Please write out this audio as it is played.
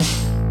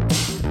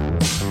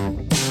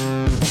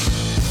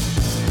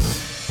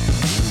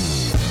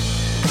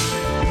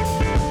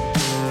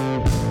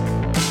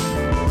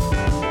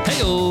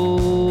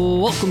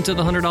welcome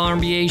to the $100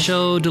 MBA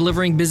show,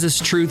 delivering business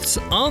truths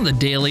on the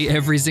daily,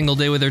 every single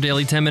day with our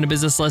daily 10-minute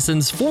business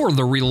lessons for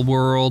the real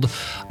world.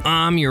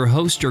 I'm your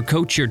host, your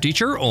coach, your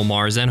teacher,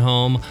 Omar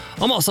Zenhom.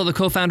 I'm also the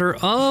co-founder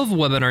of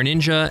Webinar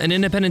Ninja, an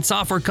independent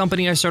software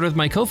company I started with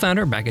my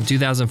co-founder back in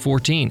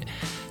 2014.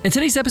 And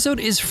today's episode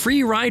is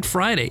Free Ride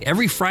Friday.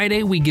 Every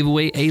Friday, we give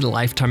away a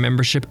lifetime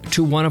membership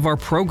to one of our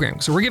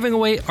programs. So we're giving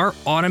away our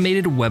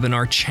Automated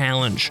Webinar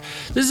Challenge.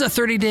 This is a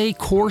 30-day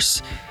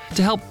course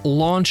to help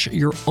launch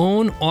your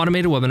own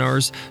automated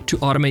webinars to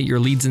automate your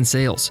leads and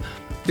sales.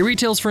 It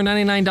retails for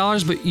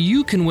 $99, but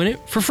you can win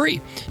it for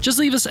free. Just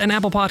leave us an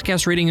Apple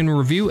Podcast rating and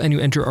review, and you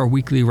enter our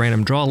weekly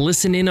random draw.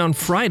 Listen in on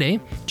Friday,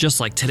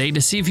 just like today,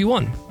 to see if you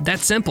won.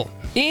 That's simple.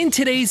 In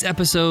today's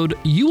episode,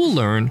 you will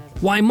learn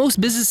why most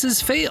businesses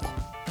fail.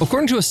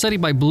 According to a study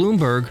by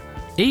Bloomberg,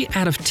 8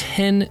 out of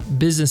 10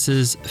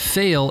 businesses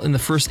fail in the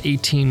first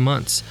 18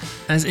 months.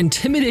 As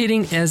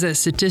intimidating as that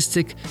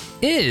statistic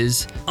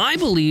is, I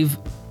believe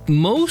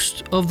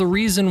most of the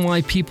reason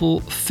why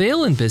people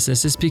fail in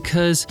business is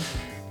because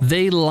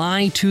they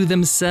lie to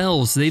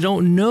themselves. They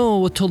don't know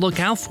what to look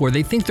out for.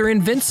 They think they're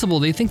invincible.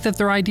 They think that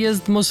their idea is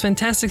the most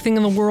fantastic thing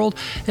in the world,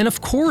 and of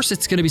course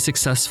it's going to be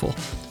successful.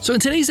 So in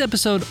today's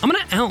episode, I'm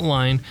going to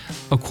outline,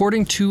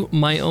 according to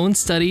my own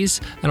studies,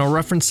 and I'll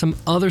reference some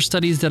other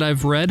studies that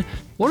I've read,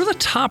 what are the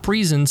top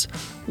reasons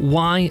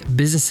why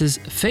businesses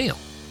fail.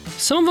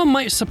 Some of them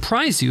might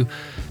surprise you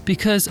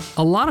because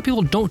a lot of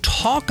people don't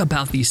talk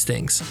about these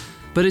things.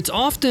 But it's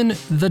often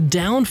the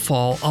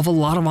downfall of a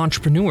lot of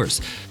entrepreneurs.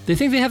 They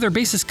think they have their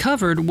bases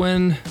covered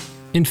when,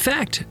 in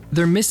fact,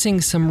 they're missing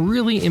some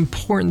really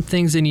important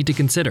things they need to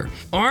consider.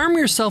 Arm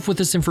yourself with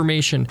this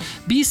information.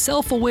 Be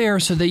self-aware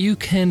so that you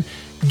can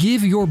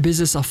give your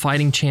business a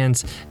fighting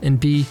chance and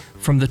be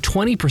from the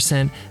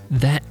 20%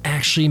 that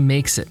actually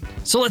makes it.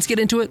 So let's get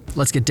into it.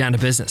 Let's get down to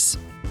business.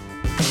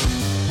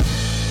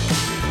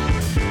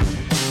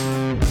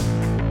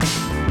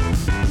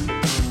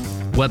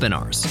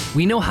 Webinars.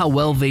 We know how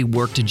well they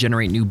work to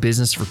generate new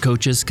business for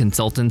coaches,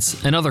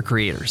 consultants, and other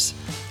creators.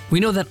 We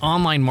know that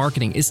online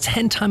marketing is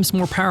 10 times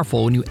more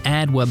powerful when you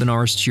add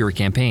webinars to your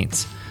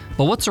campaigns.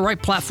 But what's the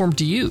right platform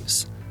to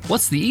use?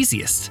 What's the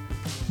easiest?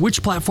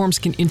 Which platforms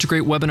can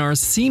integrate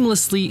webinars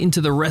seamlessly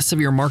into the rest of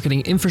your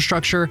marketing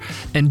infrastructure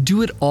and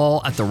do it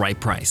all at the right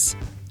price?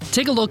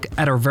 Take a look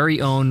at our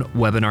very own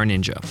Webinar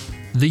Ninja,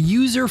 the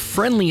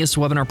user-friendliest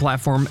webinar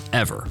platform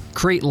ever.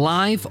 Create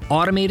live,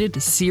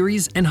 automated,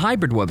 series, and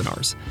hybrid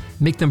webinars.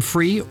 Make them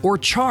free or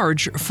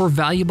charge for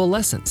valuable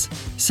lessons.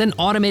 Send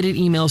automated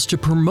emails to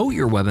promote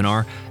your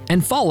webinar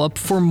and follow up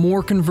for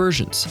more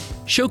conversions.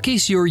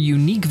 Showcase your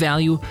unique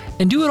value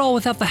and do it all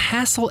without the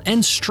hassle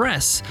and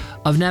stress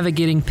of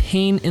navigating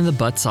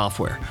pain-in-the-butt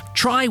software.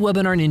 Try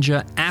Webinar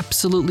Ninja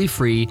absolutely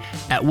free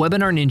at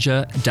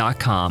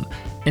webinarninja.com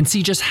and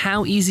see just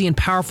how easy and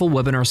powerful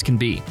webinars can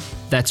be.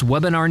 That's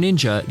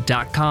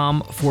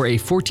webinarninja.com for a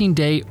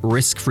 14-day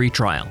risk-free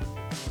trial.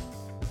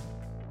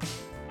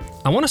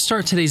 I want to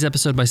start today's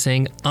episode by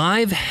saying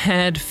I've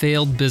had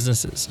failed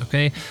businesses,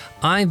 okay?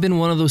 I've been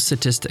one of those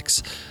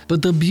statistics.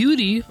 But the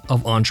beauty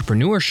of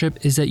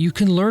entrepreneurship is that you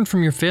can learn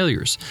from your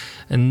failures.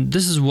 And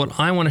this is what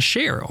I want to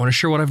share. I want to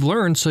share what I've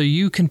learned so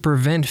you can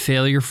prevent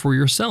failure for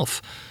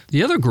yourself.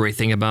 The other great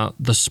thing about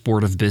the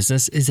sport of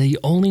business is that you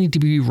only need to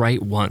be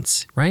right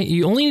once, right?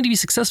 You only need to be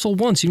successful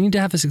once. You need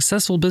to have a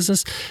successful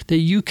business that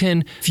you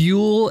can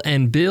fuel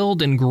and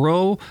build and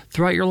grow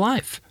throughout your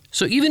life.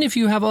 So even if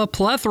you have a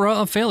plethora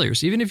of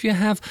failures, even if you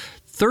have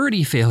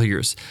 30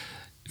 failures,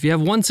 if you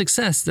have one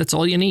success, that's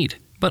all you need.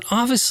 But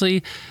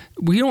obviously,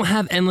 we don't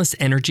have endless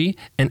energy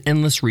and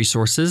endless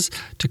resources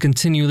to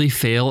continually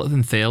fail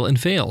and fail and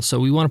fail. So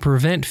we want to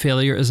prevent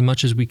failure as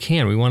much as we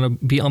can. We want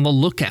to be on the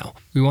lookout.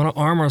 We want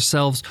to arm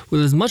ourselves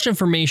with as much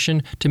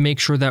information to make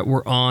sure that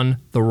we're on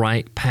the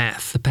right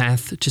path, the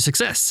path to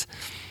success.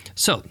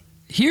 So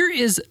here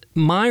is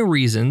my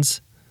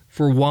reasons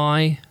for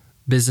why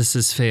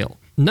businesses fail.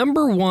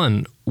 Number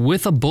one,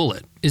 with a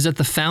bullet, is that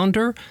the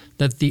founder,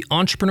 that the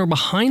entrepreneur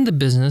behind the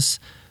business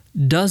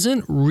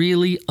doesn't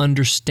really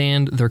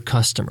understand their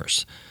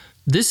customers.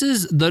 This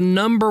is the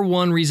number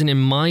one reason in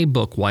my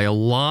book why a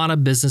lot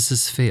of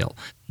businesses fail.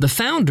 The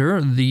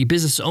founder, the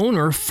business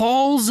owner,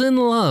 falls in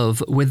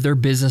love with their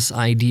business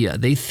idea.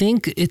 They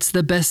think it's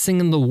the best thing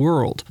in the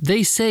world.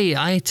 They say,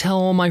 I tell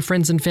all my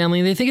friends and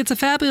family, they think it's a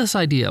fabulous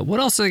idea.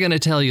 What else are they going to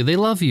tell you? They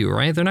love you,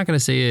 right? They're not going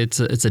to say it's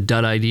a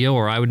dud idea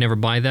or I would never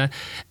buy that.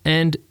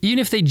 And even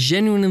if they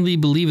genuinely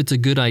believe it's a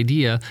good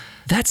idea,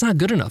 that's not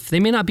good enough. They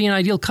may not be an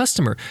ideal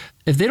customer.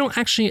 If they don't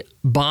actually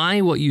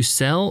buy what you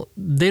sell,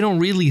 they don't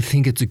really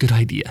think it's a good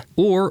idea.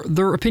 Or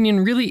their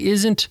opinion really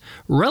isn't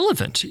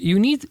relevant. You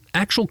need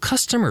actual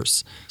customers.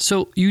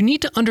 So you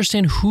need to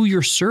understand who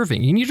you're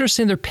serving. You need to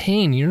understand their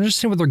pain. You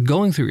understand what they're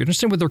going through. You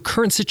understand what their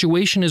current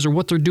situation is or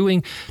what they're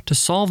doing to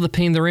solve the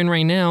pain they're in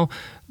right now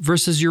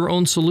versus your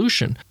own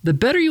solution. The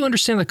better you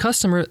understand the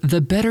customer,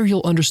 the better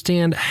you'll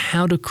understand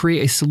how to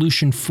create a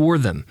solution for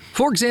them.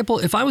 For example,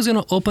 if I was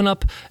going to open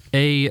up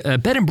a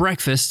bed and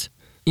breakfast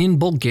in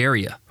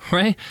Bulgaria,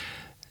 right?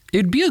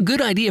 it'd be a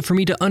good idea for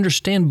me to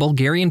understand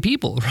Bulgarian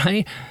people,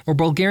 right? Or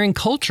Bulgarian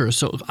culture,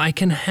 so I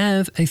can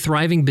have a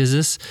thriving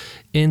business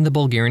in the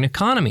Bulgarian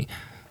economy.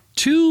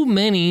 Too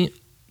many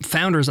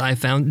founders I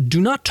found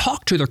do not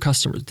talk to their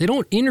customers. They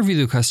don't interview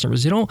their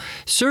customers. They don't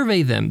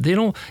survey them. They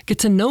don't get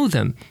to know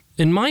them.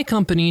 In my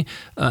company,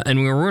 and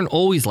we weren't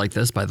always like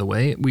this, by the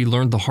way, we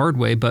learned the hard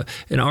way, but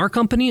in our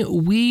company,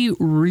 we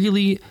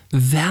really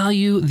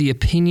value the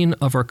opinion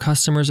of our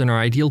customers and our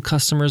ideal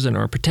customers and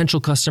our potential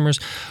customers.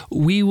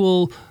 We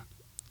will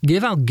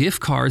give out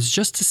gift cards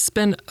just to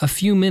spend a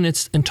few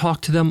minutes and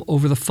talk to them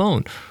over the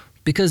phone,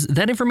 because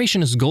that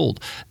information is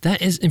gold.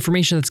 That is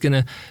information that's going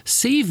to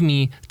save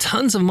me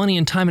tons of money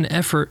and time and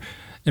effort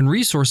and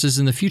resources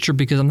in the future,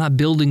 because I'm not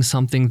building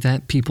something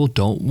that people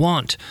don't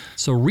want.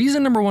 So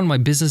reason number one why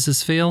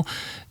businesses fail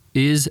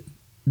is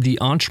the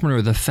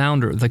entrepreneur, the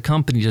founder, the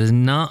company does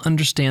not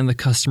understand the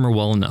customer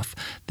well enough.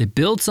 They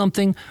build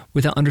something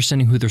without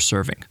understanding who they're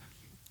serving.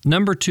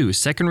 Number two,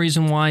 second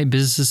reason why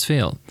businesses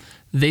fail.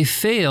 They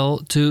fail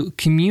to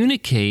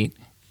communicate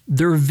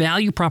their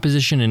value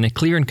proposition in a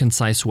clear and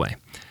concise way.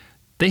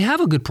 They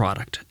have a good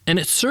product and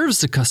it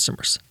serves the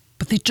customers,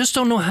 but they just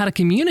don't know how to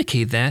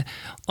communicate that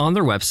on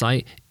their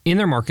website, in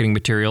their marketing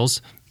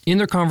materials, in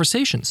their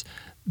conversations.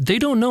 They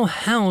don't know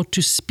how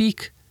to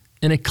speak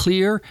in a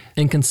clear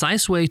and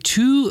concise way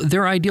to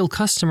their ideal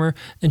customer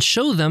and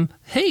show them,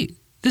 hey,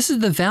 this is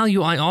the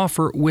value I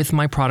offer with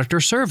my product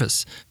or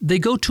service. They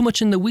go too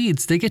much in the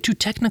weeds. They get too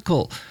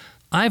technical.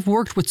 I've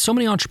worked with so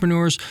many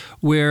entrepreneurs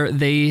where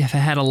they have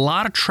had a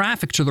lot of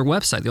traffic to their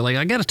website. They're like,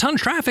 I get a ton of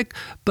traffic,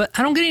 but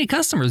I don't get any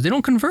customers. They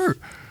don't convert.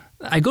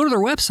 I go to their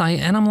website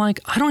and I'm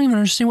like, I don't even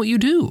understand what you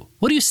do.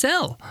 What do you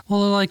sell?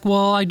 Well, they're like,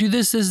 well, I do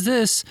this.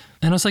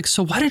 And I was like,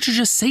 so why don't you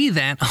just say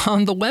that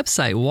on the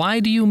website? Why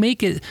do you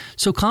make it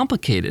so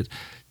complicated?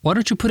 Why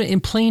don't you put it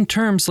in plain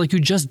terms like you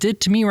just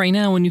did to me right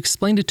now when you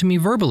explained it to me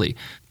verbally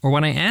or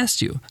when I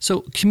asked you?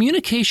 So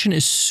communication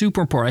is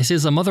super important. I say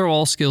it's the mother of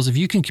all skills. If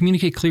you can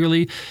communicate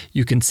clearly,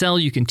 you can sell,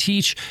 you can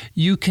teach,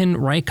 you can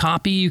write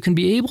copy, you can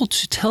be able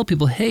to tell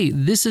people, hey,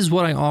 this is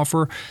what I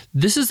offer.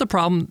 This is the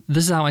problem.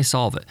 This is how I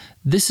solve it.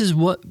 This is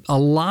what a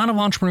lot of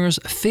entrepreneurs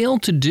fail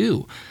to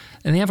do.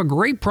 And they have a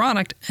great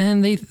product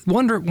and they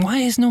wonder, why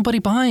is nobody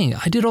buying?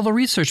 I did all the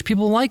research.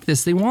 People like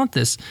this. They want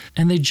this.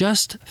 And they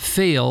just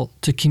fail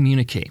to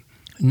communicate.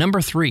 Number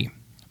three,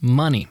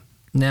 money.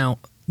 Now,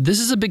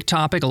 this is a big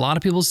topic. A lot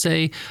of people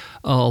say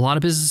a lot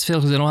of businesses fail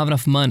because they don't have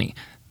enough money.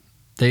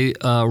 They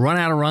run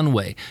out of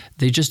runway.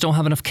 They just don't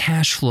have enough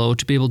cash flow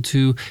to be able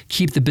to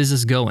keep the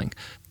business going.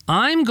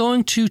 I'm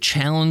going to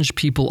challenge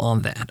people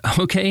on that,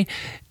 okay?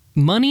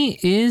 Money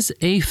is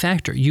a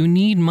factor. You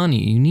need money.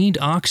 You need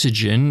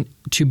oxygen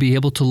to be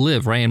able to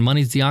live, right? And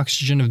money is the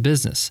oxygen of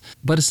business.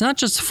 But it's not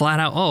just flat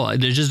out, oh,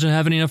 they just don't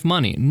have enough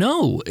money.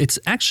 No, it's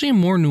actually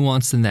more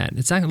nuanced than that.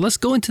 Let's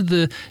go into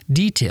the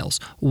details.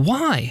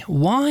 Why?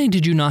 Why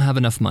did you not have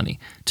enough money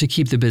to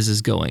keep the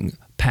business going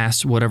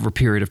past whatever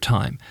period of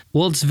time?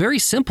 Well, it's very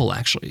simple,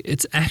 actually.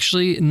 It's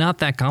actually not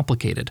that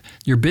complicated.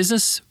 Your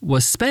business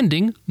was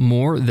spending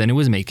more than it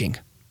was making.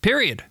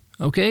 Period.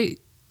 Okay?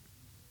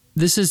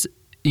 This is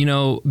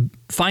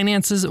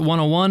finances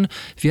 101.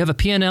 If you have a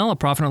P&L, a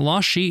profit and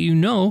loss sheet, you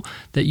know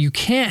that you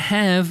can't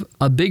have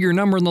a bigger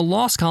number in the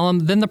loss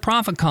column than the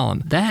profit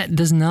column. That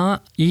does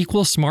not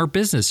equal smart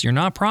business. You're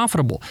not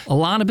profitable. A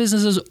lot of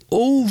businesses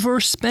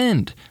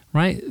overspend,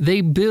 right?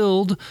 They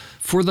build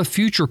for the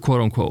future,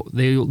 quote unquote.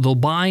 They'll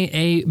buy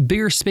a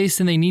bigger space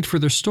than they need for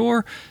their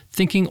store,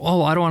 thinking,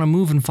 oh, I don't want to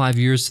move in 5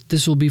 years.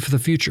 This will be for the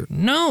future.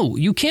 No,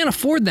 you can't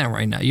afford that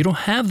right now. You don't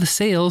have the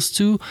sales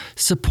to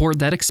support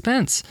that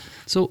expense.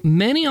 So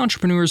many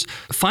entrepreneurs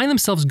find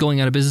themselves going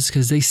out of business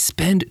because they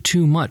spend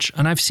too much.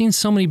 And I've seen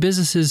so many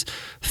businesses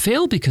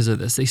fail because of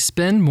this. They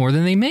spend more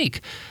than they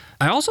make.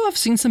 I also have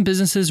seen some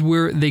businesses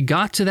where they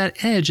got to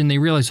that edge and they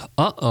realized,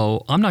 I'm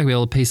not going to be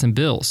able to pay some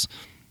bills.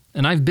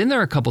 And I've been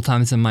there a couple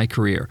times in my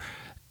career.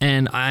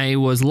 And I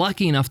was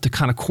lucky enough to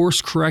kind of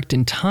course correct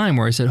in time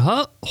where I said,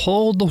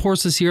 hold the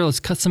horses here. Let's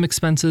cut some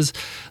expenses.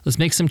 Let's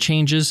make some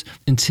changes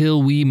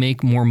until we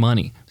make more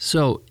money.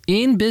 So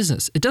in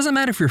business, it doesn't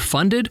matter if you're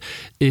funded,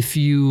 if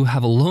you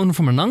have a loan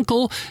from an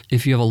uncle,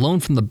 if you have a loan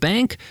from the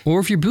bank, or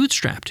if you're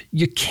bootstrapped.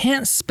 You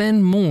can't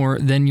spend more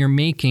than you're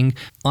making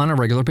on a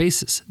regular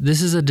basis.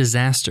 This is a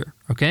disaster,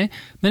 okay?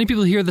 Many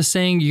people hear the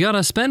saying, you got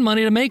to spend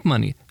money to make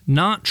money.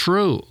 Not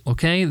true,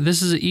 okay?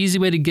 This is an easy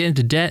way to get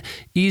into debt,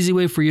 easy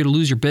way for you to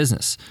lose your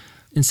business.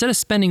 Instead of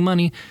spending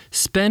money,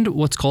 spend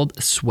what's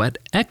called sweat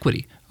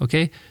equity,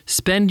 okay?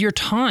 Spend your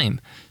time,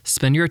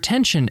 spend your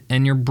attention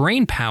and your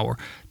brain power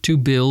to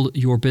build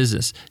your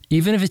business.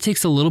 Even if it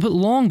takes a little bit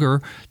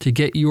longer to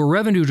get your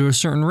revenue to a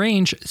certain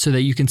range so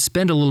that you can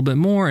spend a little bit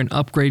more and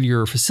upgrade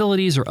your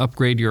facilities or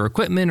upgrade your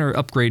equipment or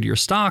upgrade your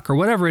stock or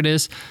whatever it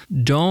is,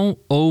 don't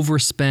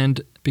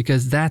overspend,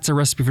 because that's a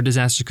recipe for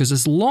disaster. Because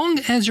as long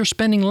as you're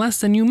spending less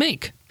than you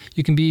make,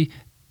 you can be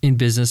in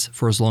business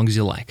for as long as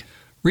you like.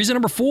 Reason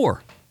number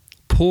 4,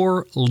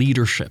 poor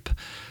leadership.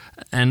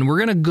 And we're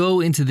going to go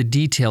into the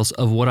details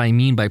of what I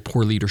mean by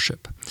poor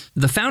leadership.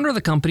 The founder of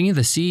the company,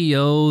 the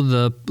CEO,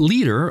 the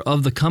leader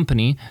of the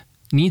company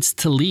needs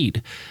to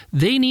lead.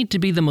 They need to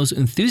be the most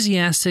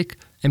enthusiastic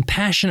and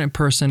passionate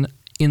person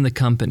in the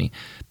company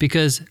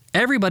because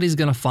everybody's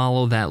going to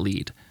follow that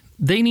lead.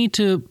 They need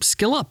to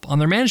skill up on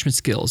their management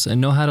skills and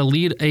know how to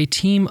lead a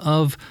team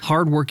of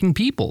hardworking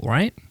people,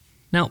 right?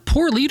 Now,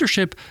 poor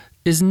leadership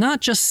is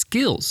not just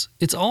skills.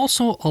 It's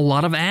also a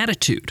lot of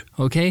attitude,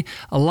 okay?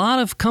 A lot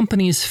of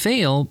companies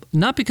fail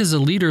not because the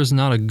leader is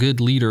not a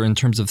good leader in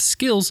terms of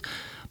skills,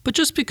 but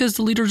just because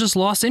the leader just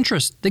lost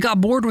interest. They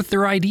got bored with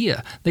their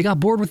idea. They got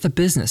bored with the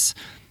business.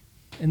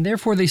 And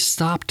therefore, they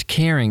stopped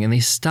caring and they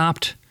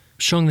stopped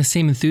showing the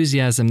same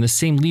enthusiasm, the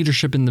same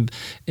leadership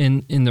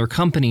in their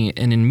company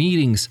and in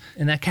meetings,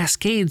 and that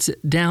cascades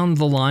down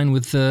the line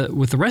with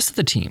the rest of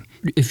the team.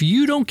 If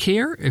you don't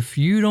care, if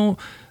you don't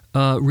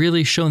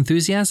really show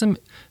enthusiasm,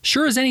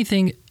 sure as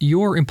anything,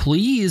 your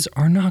employees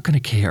are not going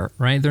to care,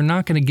 right? They're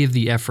not going to give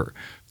the effort.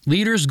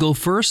 Leaders go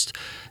first,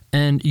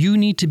 and you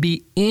need to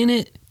be in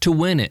it to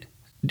win it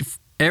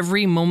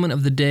every moment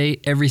of the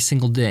day, every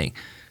single day.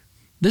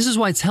 This is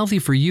why it's healthy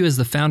for you as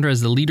the founder,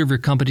 as the leader of your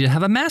company, to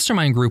have a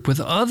mastermind group with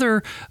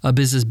other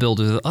business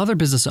builders, other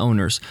business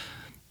owners.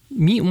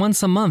 Meet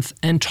once a month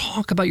and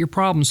talk about your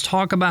problems.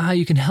 Talk about how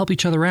you can help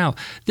each other out.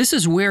 This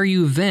is where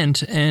you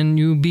vent and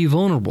you be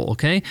vulnerable,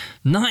 okay?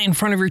 Not in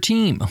front of your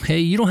team, okay?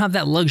 You don't have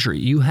that luxury.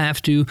 You have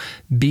to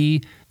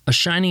be a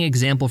shining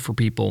example for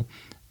people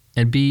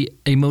and be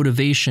a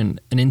motivation,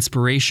 an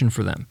inspiration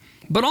for them.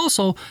 But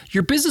also,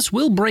 your business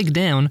will break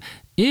down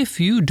if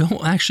you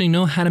don't actually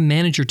know how to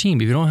manage your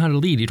team, if you don't know how to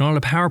lead, you don't know how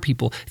to empower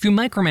people, if you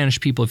micromanage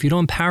people, if you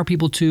don't empower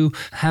people to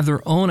have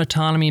their own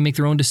autonomy and make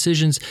their own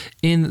decisions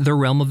in their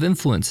realm of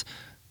influence.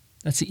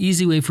 That's the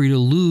easy way for you to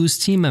lose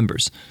team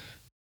members.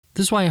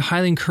 This is why I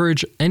highly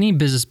encourage any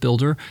business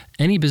builder,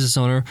 any business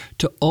owner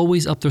to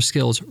always up their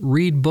skills.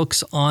 Read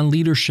books on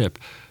leadership.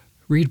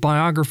 Read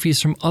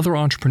biographies from other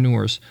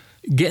entrepreneurs.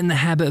 Get in the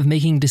habit of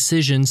making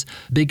decisions,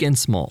 big and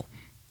small.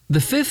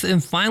 The fifth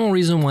and final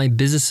reason why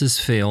businesses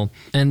fail,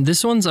 and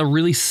this one's a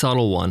really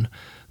subtle one,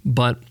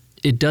 but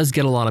it does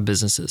get a lot of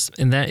businesses,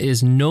 and that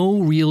is no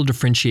real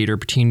differentiator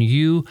between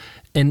you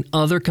and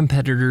other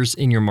competitors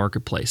in your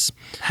marketplace.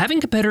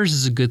 Having competitors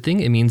is a good thing.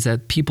 It means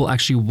that people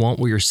actually want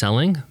what you're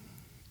selling,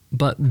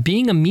 but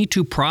being a Me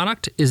Too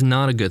product is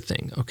not a good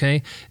thing,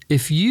 okay?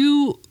 If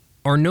you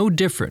are no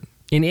different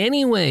in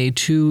any way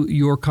to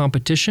your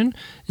competition,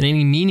 in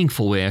any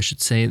meaningful way, I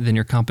should say, than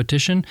your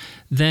competition,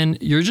 then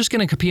you're just going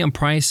to compete on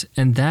price,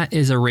 and that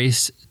is a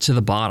race to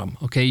the bottom,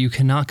 okay? You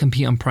cannot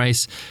compete on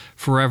price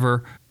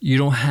forever. You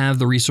don't have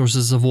the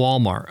resources of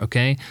Walmart,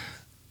 okay?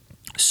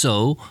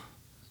 So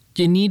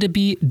you need to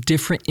be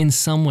different in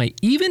some way,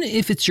 even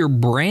if it's your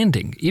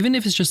branding, even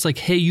if it's just like,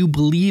 hey, you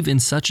believe in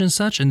such, and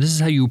this is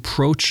how you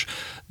approach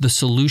the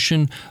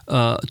solution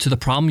to the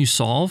problem you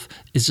solve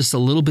is just a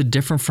little bit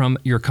different from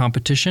your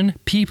competition.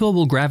 People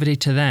will gravitate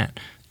to that.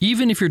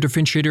 Even if your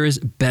differentiator is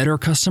better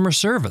customer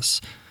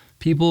service,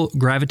 people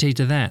gravitate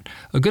to that.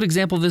 A good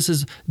example of this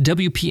is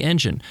WP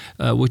Engine,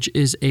 which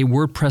is a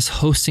WordPress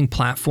hosting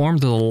platform.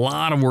 There's a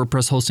lot of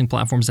WordPress hosting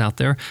platforms out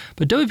there,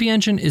 but WP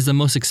Engine is the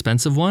most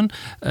expensive one.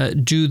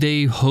 Do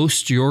they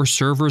host your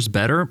servers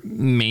better?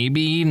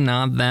 Maybe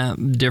not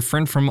that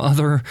different from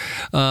other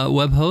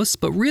web hosts,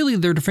 but really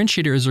their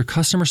differentiator is their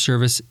customer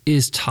service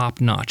is top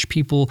notch.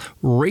 People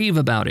rave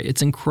about it.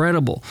 It's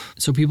incredible.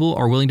 So people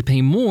are willing to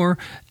pay more,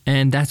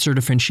 and that's their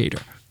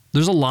differentiator.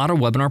 There's a lot of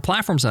webinar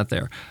platforms out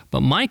there, but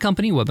my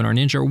company, Webinar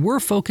Ninja, we're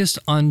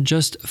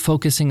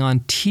focusing on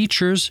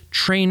teachers,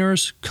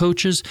 trainers,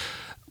 coaches.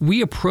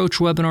 We approach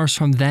webinars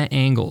from that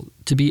angle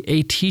to be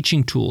a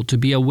teaching tool, to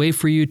be a way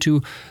for you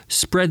to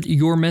spread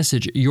your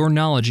message, your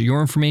knowledge,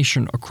 your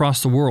information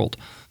across the world.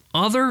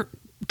 Other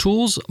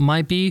tools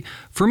might be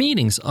for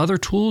meetings. Other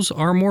tools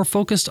are more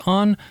focused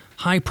on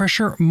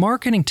high-pressure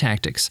marketing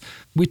tactics.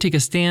 We take a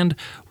stand,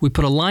 we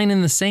put a line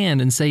in the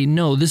sand and say,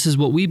 no, this is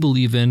what we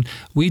believe in.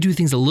 We do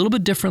things a little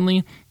bit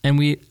differently, and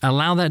we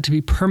allow that to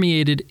be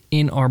permeated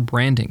in our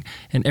branding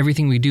and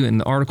everything we do, in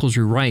the articles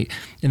we write,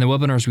 in the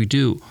webinars we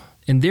do.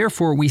 And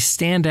therefore, we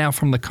stand out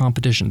from the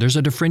competition. There's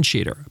a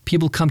differentiator.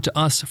 People come to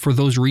us for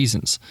those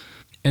reasons.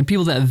 And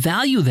people that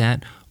value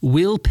that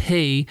will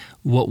pay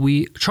what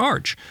we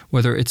charge,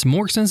 whether it's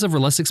more expensive or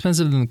less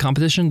expensive than the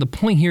competition. The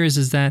point here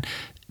is that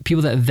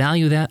people that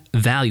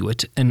value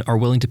it and are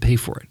willing to pay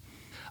for it.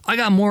 I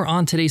got more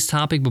on today's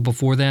topic, but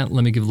before that,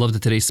 let me give love to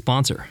today's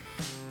sponsor.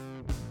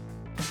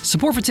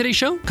 Support for today's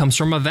show comes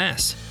from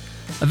Avast.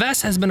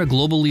 Avast has been a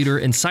global leader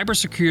in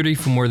cybersecurity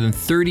for more than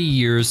 30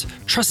 years,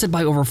 trusted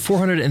by over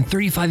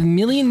 435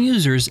 million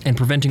users and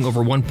preventing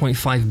over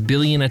 1.5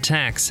 billion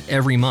attacks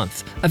every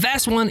month.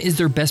 Avast One is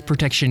their best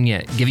protection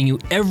yet, giving you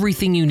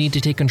everything you need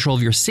to take control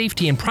of your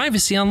safety and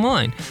privacy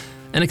online,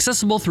 and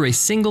accessible through a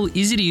single,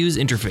 easy-to-use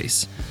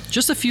interface.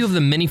 Just a few of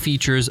the many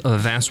features of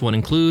Avast One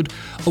include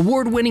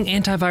award-winning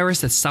antivirus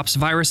that stops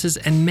viruses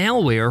and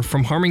malware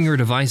from harming your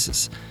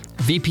devices,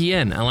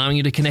 VPN, allowing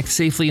you to connect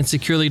safely and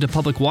securely to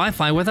public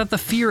Wi-Fi without the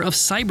fear of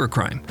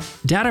cybercrime.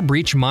 Data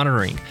breach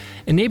monitoring,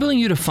 enabling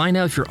you to find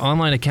out if your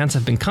online accounts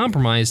have been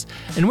compromised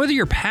and whether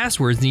your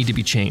passwords need to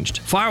be changed.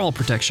 Firewall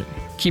protection,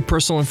 keep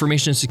personal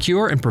information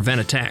secure and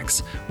prevent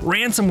attacks.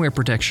 Ransomware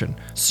protection,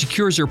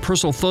 secures your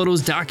personal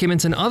photos,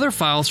 documents, and other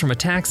files from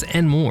attacks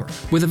and more.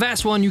 With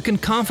Avast One, you can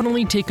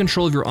confidently take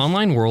control of your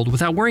online world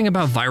without worrying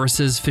about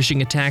viruses,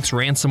 phishing attacks,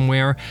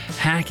 ransomware,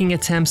 hacking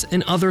attempts,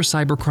 and other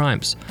cyber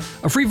crimes.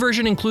 A free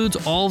version includes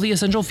all the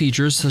essential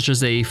features such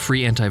as a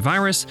free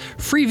antivirus,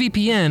 free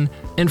VPN,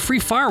 and free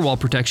firewall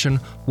protection,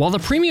 while the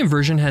premium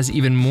version has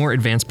even more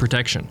advanced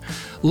protection.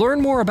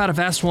 Learn more about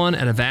Avast One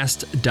at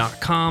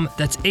avast.com.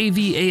 That's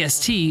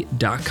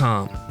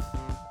avast.com.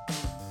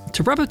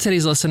 To wrap up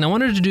today's lesson, I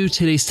wanted to do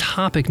today's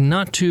topic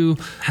not to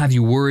have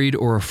you worried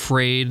or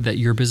afraid that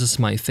your business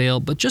might fail,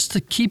 but just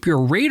to keep your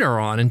radar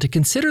on and to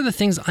consider the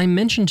things I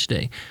mentioned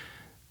today.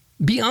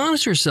 Be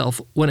honest with yourself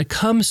when it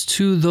comes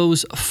to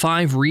those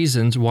 5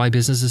 reasons why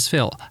businesses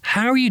fail.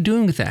 How are you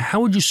doing with that? How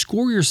would you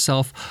score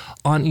yourself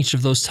on each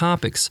of those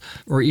topics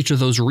or each of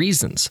those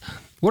reasons?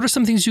 What are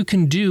some things you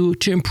can do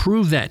to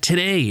improve that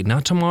today,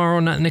 not tomorrow,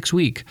 not next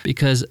week?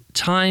 Because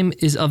time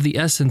is of the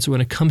essence when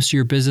it comes to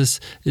your business'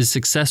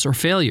 success or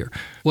failure.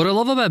 What I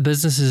love about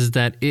business is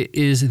that it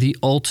is the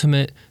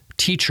ultimate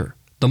teacher.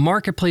 The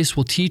marketplace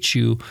will teach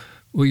you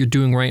what you're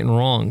doing right and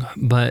wrong,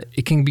 but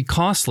it can be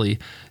costly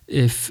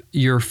if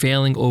you're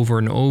failing over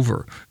and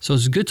over. So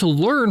it's good to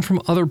learn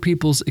from other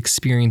people's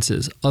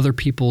experiences, other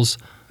people's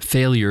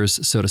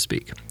failures, so to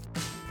speak.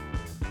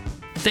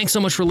 Thanks so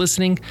much for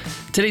listening.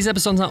 Today's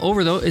episode's not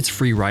over though. It's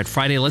Free Ride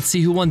Friday. Let's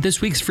see who won this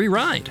week's free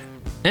ride.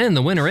 And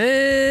the winner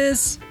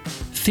is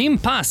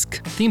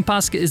ThemePask.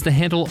 ThemePask is the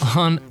handle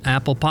on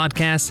Apple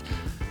Podcasts.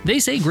 They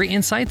say great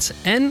insights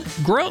and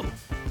grow.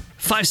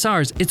 5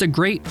 stars. It's a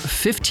great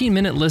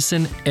 15-minute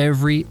listen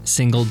every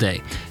single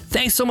day.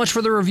 Thanks so much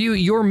for the review.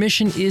 Your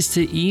mission is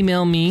to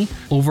email me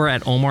over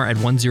at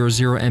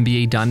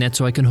omar@100mba.net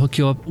so I can hook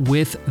you up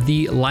with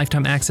the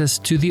lifetime access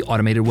to the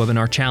automated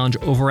webinar challenge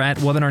over at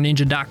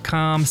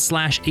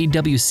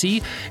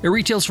webinarninja.com/AWC. It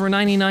retails for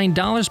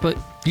 $99, but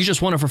you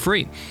just want it for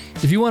free.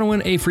 If you want to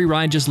win a free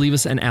ride, just leave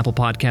us an Apple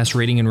Podcast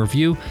rating and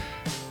review,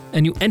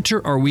 and you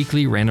enter our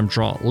weekly random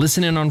draw.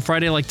 Listen in on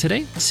Friday like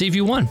today. See if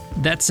you won.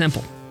 That's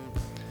simple.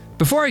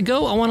 Before I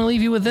go, I want to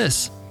leave you with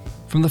this.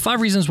 From the 5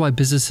 reasons why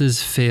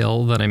businesses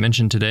fail that I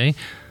mentioned today,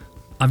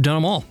 I've done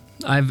them all.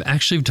 I've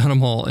actually done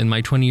them all in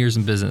my 20 years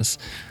in business.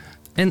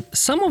 And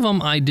some of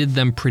them I did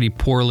them pretty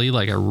poorly,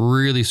 like I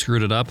really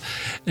screwed it up.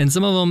 And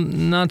some of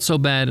them not so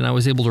bad and I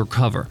was able to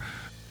recover.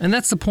 And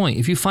that's the point.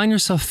 If you find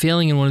yourself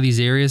failing in one of these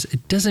areas,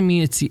 it doesn't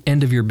mean it's the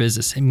end of your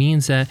business. It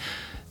means that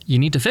you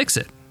need to fix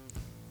it.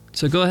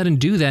 So go ahead and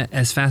do that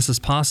as fast as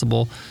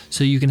possible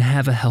so you can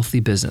have a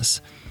healthy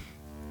business.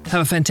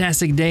 Have a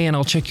fantastic day, and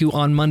I'll check you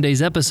on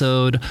Monday's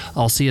episode.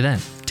 I'll see you then.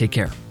 Take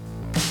care.